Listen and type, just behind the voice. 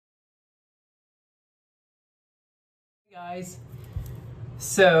Guys,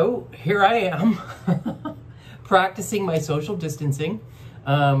 so here I am practicing my social distancing.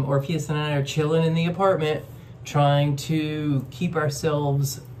 Orpheus and I are chilling in the apartment trying to keep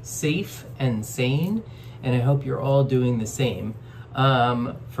ourselves safe and sane, and I hope you're all doing the same.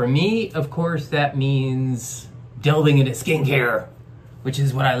 For me, of course, that means delving into skincare, which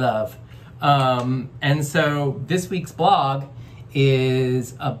is what I love. And so this week's blog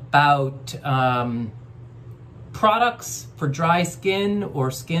is about products for dry skin or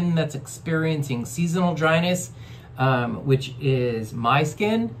skin that's experiencing seasonal dryness, which is my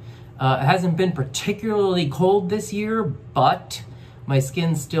skin. It hasn't been particularly cold this year, but my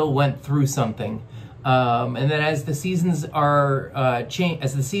skin still went through something. And then as the seasons are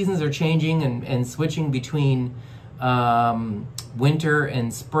changing and switching between winter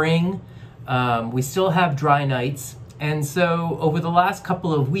and spring, we still have dry nights. And so over the last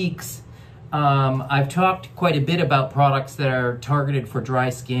couple of weeks, I've talked quite a bit about products that are targeted for dry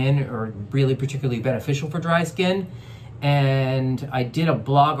skin or really particularly beneficial for dry skin. And I did a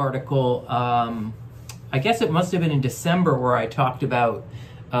blog article, I guess it must have been in December, where I talked about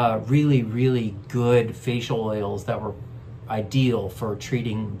really, really good facial oils that were ideal for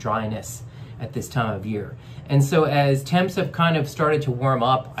treating dryness at this time of year. And so as temps have kind of started to warm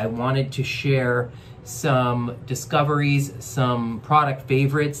up, I wanted to share some discoveries, some product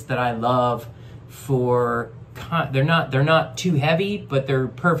favorites that I love for, they're not too heavy, but they're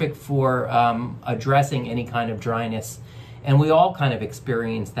perfect for addressing any kind of dryness. And we all kind of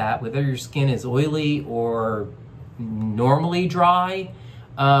experience that, whether your skin is oily or normally dry.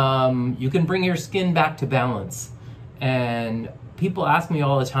 You can bring your skin back to balance. And people ask me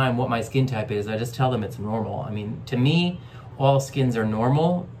all the time what my skin type is. I just tell them it's normal. I mean, to me, all skins are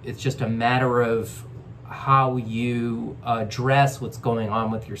normal. It's just a matter of how you address what's going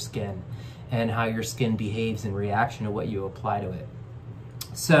on with your skin and how your skin behaves in reaction to what you apply to it.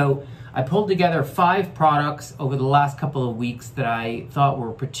 So I pulled together 5 products over the last couple of weeks that I thought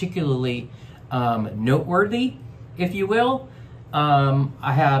were particularly noteworthy, if you will.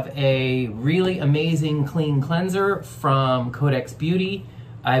 I have a really amazing clean cleanser from Codex Beauty.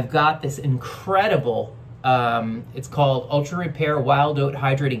 I've got this incredible, it's called Ultra Repair Wild Oat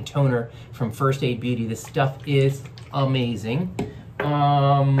Hydrating Toner from First Aid Beauty. This stuff is amazing.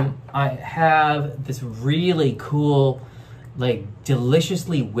 I have this really cool, like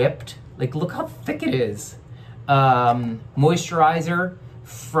deliciously whipped, like look how thick it is, moisturizer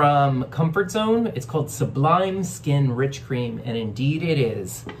from Comfort Zone. It's called Sublime Skin Rich Cream, and indeed it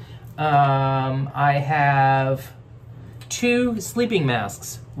is. I have 2 sleeping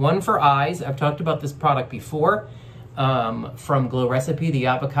masks, one for eyes. I've talked about this product before, from Glow Recipe, the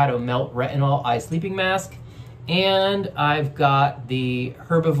Avocado Melt Retinol Eye Sleeping Mask. And I've got the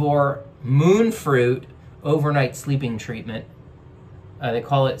Herbivore Moon Fruit Overnight Sleeping Treatment. They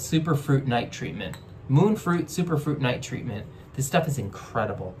call it Superfruit Night Treatment. Moon Fruit Superfruit Night Treatment. This stuff is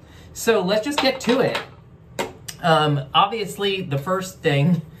incredible. So let's just get to it. Obviously, the first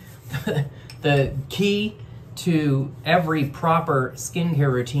thing, the key to every proper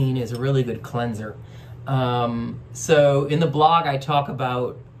skincare routine is a really good cleanser. So in the blog, I talk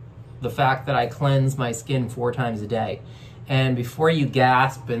about the fact that I cleanse my skin 4 times a day. And before you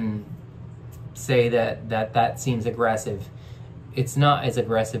gasp and say that seems aggressive, it's not as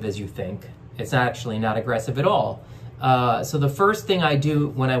aggressive as you think. It's actually not aggressive at all. So the first thing I do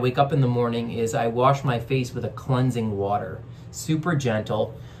when I wake up in the morning is I wash my face with a cleansing water. Super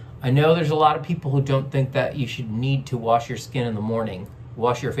gentle. I know there's a lot of people who don't think that you should need to wash your skin in the morning,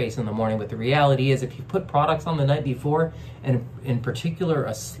 wash your face in the morning, but the reality is if you put products on the night before, and in particular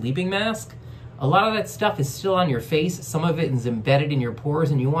a sleeping mask, a lot of that stuff is still on your face. Some of it is embedded in your pores,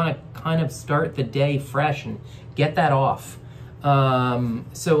 and you want to kind of start the day fresh and get that off.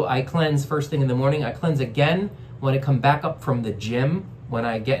 So I cleanse first thing in the morning. I cleanse again when I come back up from the gym, when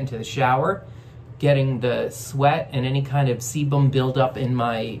I get into the shower, getting the sweat and any kind of sebum buildup in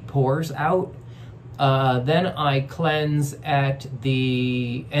my pores out. Then I cleanse at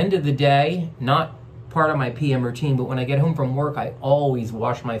the end of the day, not part of my PM routine, but when I get home from work, I always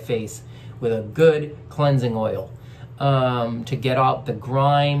wash my face with a good cleansing oil to get out the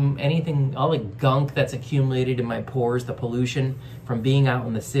grime, anything, all the gunk that's accumulated in my pores, the pollution from being out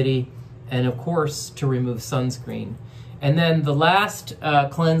in the city, and of course to remove sunscreen. And then the last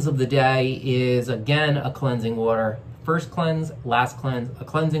cleanse of the day is again a cleansing water. First cleanse, last cleanse, a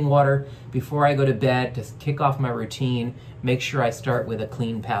cleansing water before I go to bed to kick off my routine. Make sure I start with a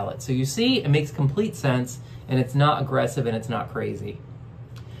clean palette. So you see, it makes complete sense, and it's not aggressive and it's not crazy.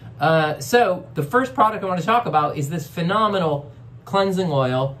 So the first product I want to talk about is this phenomenal cleansing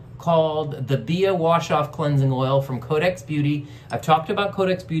oil called the Bia Wash Off Cleansing Oil from Codex Beauty. I've talked about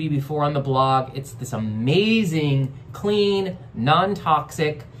Codex Beauty before on the blog. It's this amazing, clean,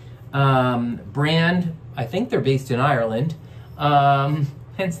 non-toxic brand. I think they're based in Ireland,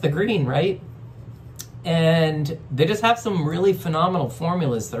 hence the green, right? And they just have some really phenomenal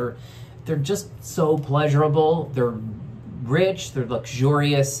formulas. They're just so pleasurable. They're rich, they're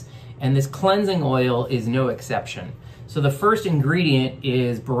luxurious, and this cleansing oil is no exception. So the first ingredient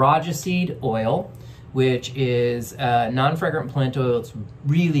is borage seed oil, which is non-fragrant plant oil. It's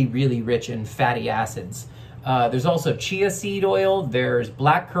really, really rich in fatty acids. There's also chia seed oil, there's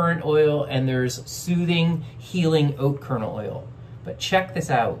blackcurrant oil, and there's soothing, healing oat kernel oil. But check this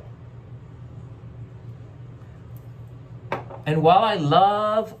out. And while I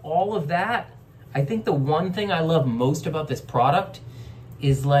love all of that, I think the one thing I love most about this product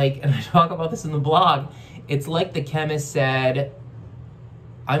is like, and I talk about this in the blog, it's like the chemist said,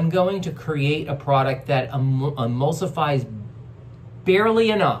 I'm going to create a product that emulsifies barely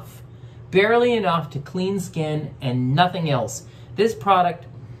enough to clean skin and nothing else. This product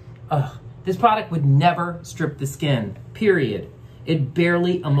would never strip the skin, period. It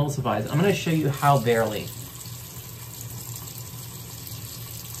barely emulsifies. I'm gonna show you how barely.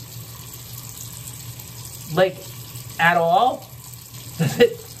 Like, at all? Does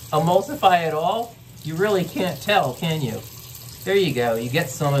it emulsify at all? You really can't tell, can you? There you go, you get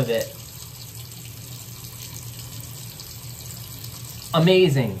some of it.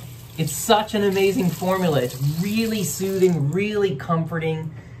 Amazing. It's such an amazing formula. It's really soothing, really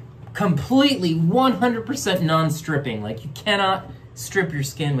comforting, completely 100% non-stripping. Like, you cannot strip your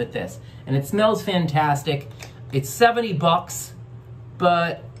skin with this. And it smells fantastic. It's 70 bucks,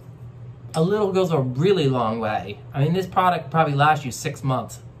 but a little goes a really long way. I mean, this product probably lasts you 6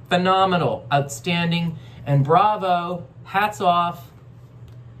 months. Phenomenal, outstanding, and bravo, hats off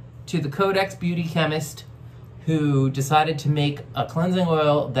to the Codex Beauty chemist who decided to make a cleansing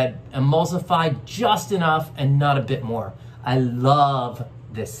oil that emulsified just enough and not a bit more. I love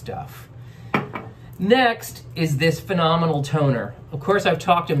this stuff. Next is this phenomenal toner. Of course, I've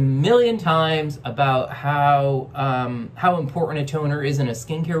talked a million times about how important a toner is in a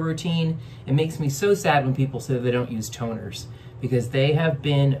skincare routine. It makes me so sad when people say they don't use toners, because they have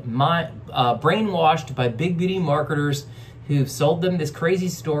been brainwashed by big beauty marketers who've sold them this crazy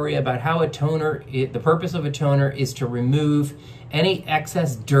story about how a toner, the purpose of a toner is to remove any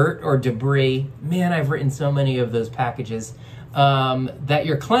excess dirt or debris. Man, I've written so many of those packages that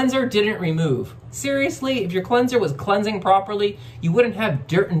your cleanser didn't remove. Seriously, if your cleanser was cleansing properly, you wouldn't have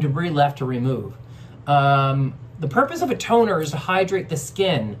dirt and debris left to remove. The purpose of a toner is to hydrate the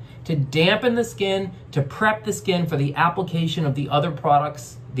skin, to dampen the skin, to prep the skin for the application of the other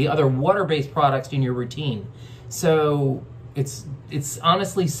products, the other water-based products in your routine. So it's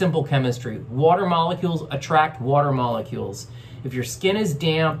honestly simple chemistry. Water molecules attract water molecules. If your skin is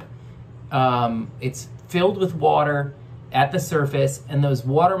damp, it's filled with water at the surface, and those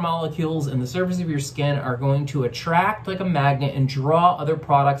water molecules in the surface of your skin are going to attract like a magnet and draw other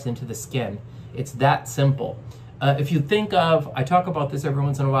products into the skin. It's that simple. If you think of, I talk about this every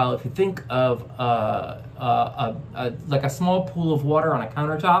once in a while, if you think of like a small pool of water on a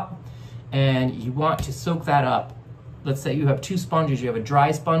countertop and you want to soak that up, let's say you have two sponges, you have a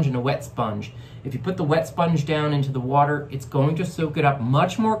dry sponge and a wet sponge. If you put the wet sponge down into the water, it's going to soak it up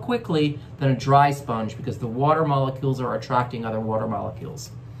much more quickly than a dry sponge because the water molecules are attracting other water molecules.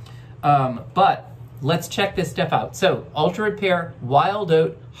 But let's check this stuff out. So, Ultra Repair Wild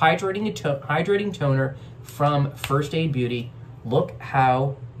Oat Hydrating Toner from First Aid Beauty. Look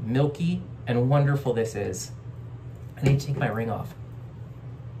how milky and wonderful this is. I need to take my ring off.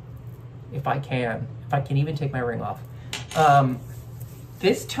 If I can even take my ring off.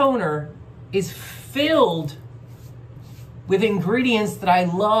 This toner is filled with ingredients that I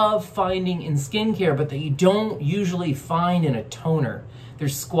love finding in skincare, but that you don't usually find in a toner.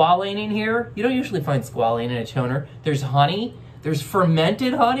 There's squalane in here. You don't usually find squalane in a toner. There's honey. There's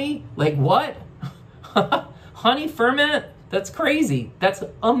fermented honey. Like what? Honey ferment? That's crazy. That's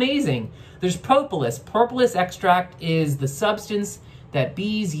amazing. There's propolis. Propolis extract is the substance that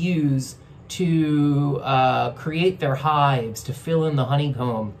bees use to create their hives, to fill in the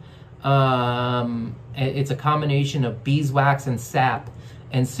honeycomb. It's a combination of beeswax and sap.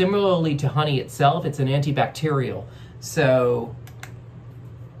 And similarly to honey itself, it's an antibacterial. So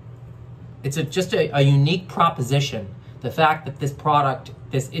it's just a unique proposition. The fact that this product,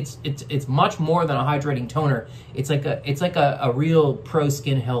 it's much more than a hydrating toner. It's like a real pro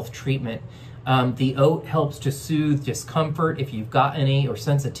skin health treatment. The oat helps to soothe discomfort if you've got any, or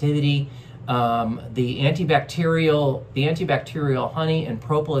sensitivity. The antibacterial honey and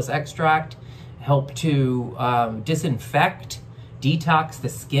propolis extract help to disinfect, detox the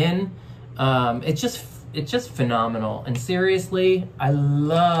skin. It's just phenomenal. And seriously, I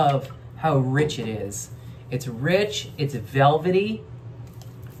love how rich it is. It's rich, it's velvety,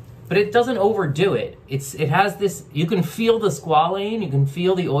 but it doesn't overdo it. It has this, you can feel the squalane, you can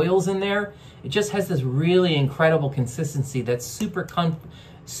feel the oils in there. It just has this really incredible consistency that's super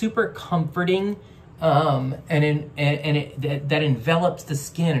comforting, that envelops the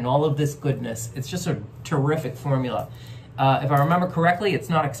skin and all of this goodness. It's just a terrific formula. If I remember correctly, it's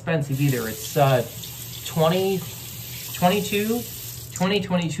not expensive either. It's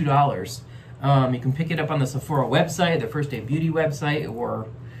 $22. You can pick it up on the Sephora website, the First Day Beauty website, or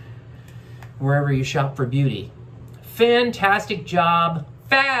wherever you shop for beauty. Fantastic job,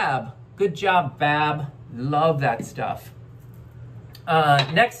 Fab. Good job, Fab. Love that stuff.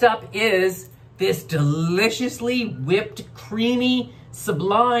 Next up is this deliciously whipped, creamy,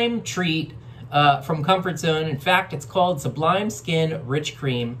 sublime treat from Comfort Zone. In fact, it's called Sublime Skin Rich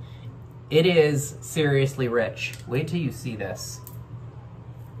Cream. It is seriously rich. Wait till you see this.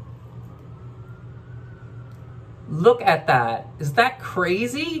 Look at that. Is that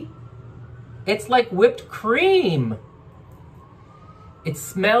crazy? It's like whipped cream. It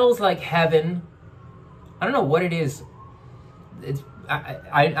smells like heaven. I don't know what it is.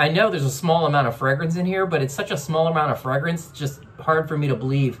 I know there's a small amount of fragrance in here, but it's such a small amount of fragrance, it's just hard for me to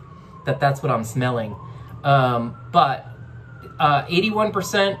believe that that's what I'm smelling. But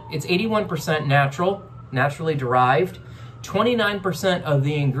 81%, it's 81% natural, naturally derived. 29% of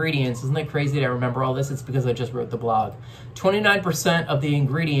the ingredients, isn't that crazy that I remember all this? It's because I just wrote the blog. 29% of the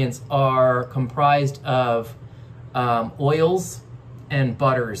ingredients are comprised of oils and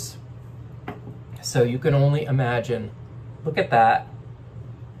butters. So you can only imagine. Look at that.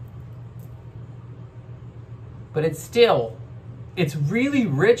 But it's really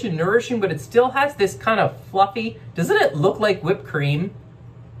rich and nourishing, but it still has this kind of fluffy, doesn't it look like whipped cream?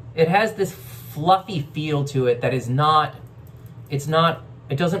 It has this fluffy feel to it that is not, it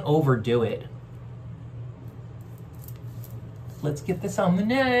doesn't overdo it. Let's get this on the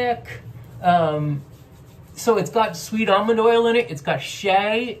neck. So it's got sweet almond oil in it. It's got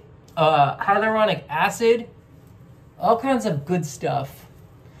shea, hyaluronic acid, all kinds of good stuff.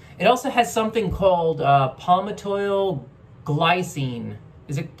 It also has something called palmitoyl glycine.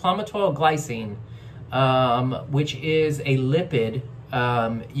 Is it palmitoyl glycine? Which is a lipid.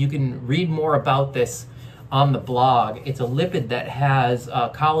 You can read more about this on the blog. It's a lipid that has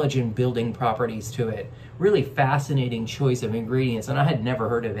collagen building properties to it. Really fascinating choice of ingredients, and I had never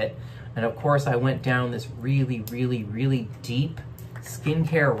heard of it. And of course, I went down this really, really, really deep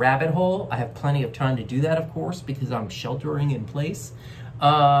skincare rabbit hole. I have plenty of time to do that, of course, because I'm sheltering in place.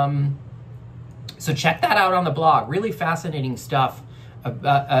 So check that out on the blog. Really fascinating stuff.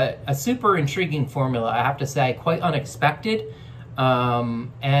 A super intriguing formula, I have to say. Quite unexpected,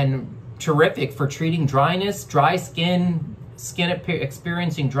 and terrific for treating dryness, dry skin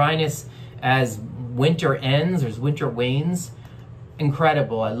experiencing dryness as winter ends, as winter wanes.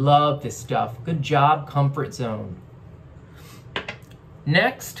 Incredible. I love this stuff. Good job, Comfort Zone.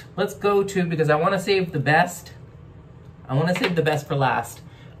 Next, let's go to, because I want to save the best. I want to save the best for last.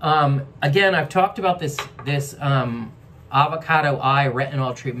 Again, I've talked about this avocado eye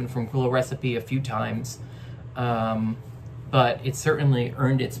retinol treatment from Glow Recipe a few times, but it certainly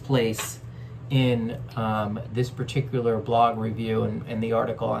earned its place in this particular blog review and the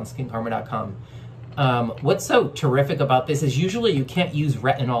article on skinkarma.com. What's so terrific about this is usually you can't use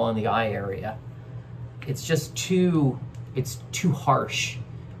retinol in the eye area. It's just too harsh,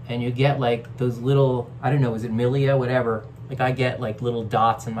 and you get like those little, I don't know, is it milia, whatever. Like I get like little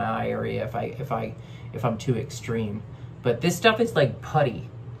dots in my eye area if I'm too extreme. But this stuff is like putty.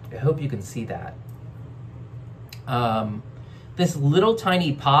 I hope you can see that. This little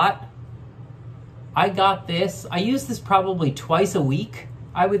tiny pot, I got this. I use this probably twice a week,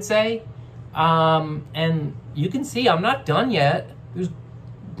 I would say. And you can see I'm not done yet. There's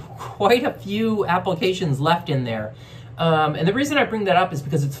quite a few applications left in there. And the reason I bring that up is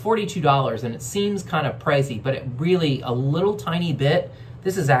because it's $42 and it seems kind of pricey, but it really, a little tiny bit,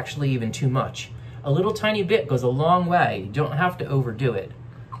 this is actually even too much. A little tiny bit goes a long way. You don't have to overdo it.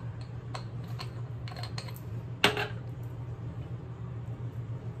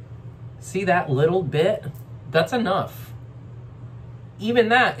 See that little bit? That's enough. Even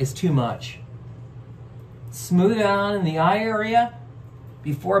that is too much. Smooth it on in the eye area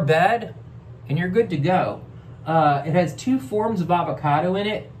before bed, and you're good to go. It has two forms of avocado in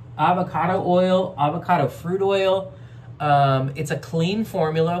it, avocado oil, avocado fruit oil. It's a clean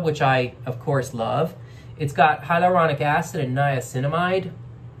formula, which I, of course, love. It's got hyaluronic acid and niacinamide.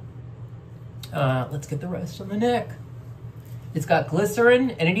 Let's get the rest on the neck. It's got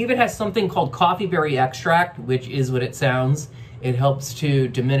glycerin, and it even has something called coffee berry extract, which is what it sounds. It helps to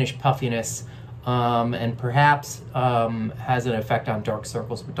diminish puffiness, and perhaps has an effect on dark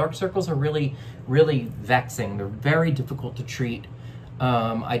circles. But dark circles are really, really vexing. They're very difficult to treat.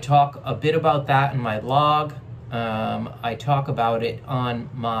 I talk a bit about that in my blog. I talk about it on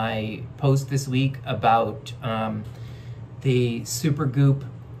my post this week about the Supergoop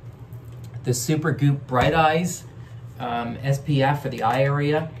Bright Eyes SPF for the eye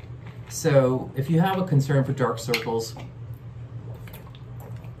area. So if you have a concern for dark circles,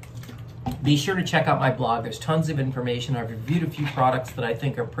 be sure to check out my blog. There's tons of information. I've reviewed a few products that I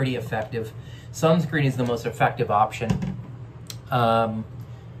think are pretty effective. Sunscreen is the most effective option.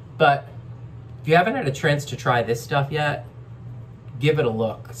 But if you haven't had a chance to try this stuff yet, give it a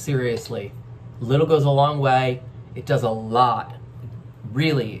look, seriously. Little goes a long way. It does a lot.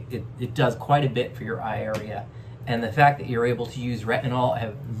 Really, it does quite a bit for your eye area. And the fact that you're able to use retinol, I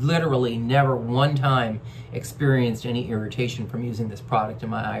have literally never one time experienced any irritation from using this product in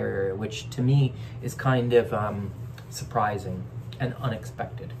my eye area, which to me is kind of surprising and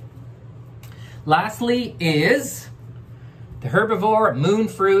unexpected. Lastly is the Herbivore Moon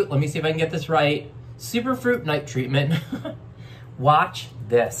Fruit. Let me see if I can get this right. Superfruit Night Treatment. Watch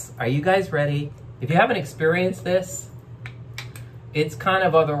this. Are you guys ready? If you haven't experienced this, it's kind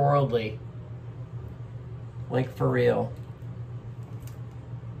of otherworldly. Like, for real.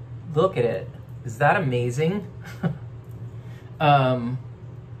 Look at it. Is that amazing?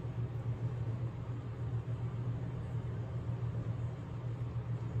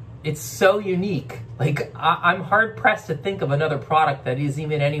 It's so unique. Like, I'm hard pressed to think of another product that is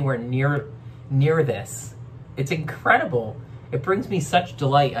even anywhere near this. It's incredible. It brings me such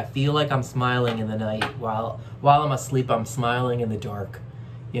delight. I feel like I'm smiling in the night. While I'm asleep, I'm smiling in the dark,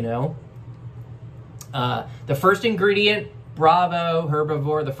 you know? The first ingredient, bravo,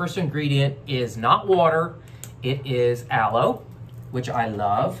 Herbivore, the first ingredient is not water, it is aloe, which I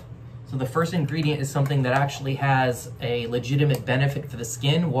love. So the first ingredient is something that actually has a legitimate benefit for the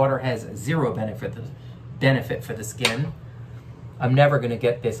skin. Water has zero benefit for the skin. I'm never gonna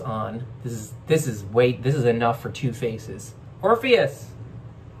get this on. This is enough for 2 faces. Orpheus.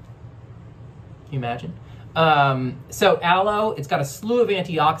 Can you imagine? So aloe, it's got a slew of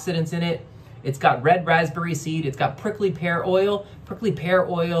antioxidants in it. It's got red raspberry seed. It's got prickly pear oil. Prickly pear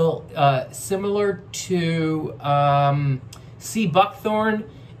oil, similar to sea buckthorn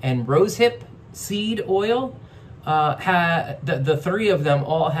and rosehip seed oil. The 3 of them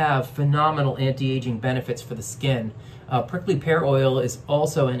all have phenomenal anti-aging benefits for the skin. Prickly pear oil is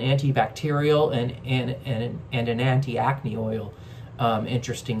also an antibacterial and an anti-acne oil,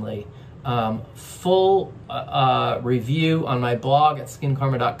 interestingly. Full review on my blog at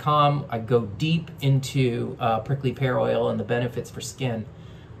skinkarma.com. I go deep into prickly pear oil and the benefits for skin.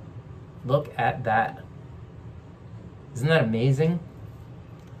 Look at that. Isn't that amazing?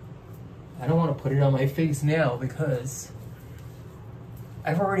 I don't want to put it on my face now because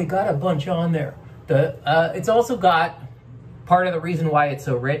I've already got a bunch on there. It's also got, part of the reason why it's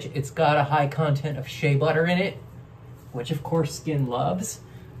so rich, it's got a high content of shea butter in it, which of course skin loves.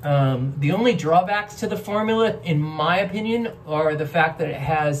 The only drawbacks to the formula, in my opinion, are the fact that it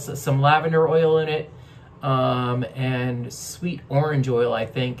has some lavender oil in it and sweet orange oil, I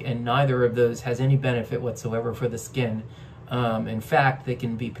think, and neither of those has any benefit whatsoever for the skin. In fact, they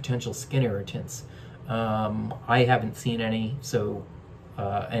can be potential skin irritants. I haven't seen any,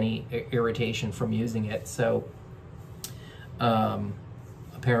 any irritation from using it, so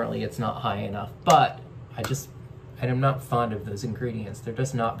apparently it's not high enough. But I'm not fond of those ingredients. They're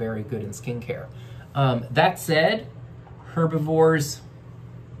just not very good in skincare. That said, Herbivore's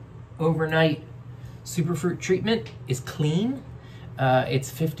overnight superfruit treatment is clean. It's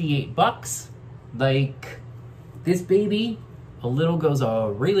 58 bucks. Like, this baby, a little goes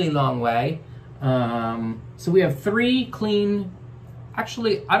a really long way. So we have 3 clean,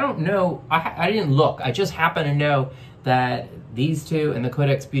 actually, I don't know, I didn't look. I just happen to know that these 2 and the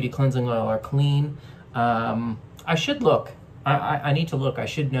Codex Beauty Cleansing Oil are clean. I should look. I need to look. I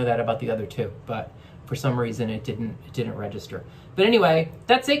should know that about the other 2, but for some reason it didn't register. But anyway,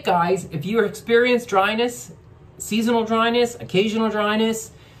 that's it, guys. If you experience dryness, seasonal dryness, occasional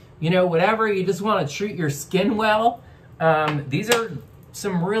dryness, you know, whatever, you just want to treat your skin well, these are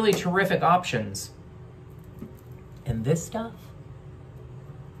some really terrific options. And this stuff,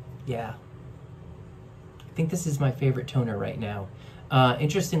 yeah, I think this is my favorite toner right now.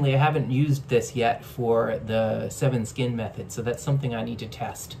 Interestingly, I haven't used this yet for the 7 skin method, so that's something I need to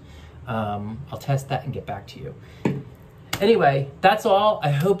test. I'll test that and get back to you. Anyway, that's all. I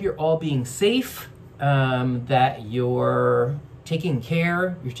hope you're all being safe, that you're taking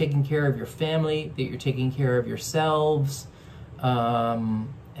care of your family, that you're taking care of yourselves,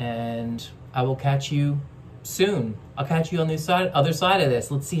 and I will catch you soon. I'll catch you on the other side of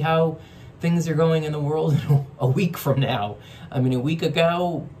this. Let's see how things are going in the world a week from now. I mean, a week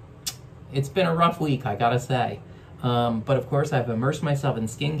ago, it's been a rough week, I gotta say. But of course, I've immersed myself in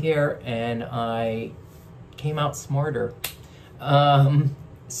skincare and I came out smarter.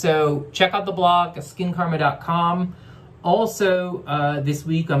 So check out the blog, skinkarma.com. Also, this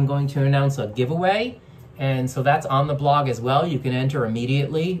week I'm going to announce a giveaway. And so that's on the blog as well. You can enter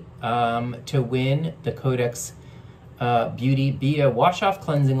immediately to win the Codex Beauty Bia Wash-Off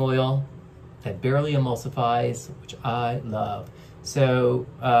Cleansing Oil that barely emulsifies, which I love. So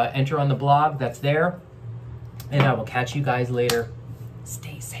enter on the blog, that's there. And I will catch you guys later.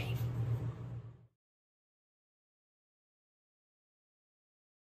 Stay safe.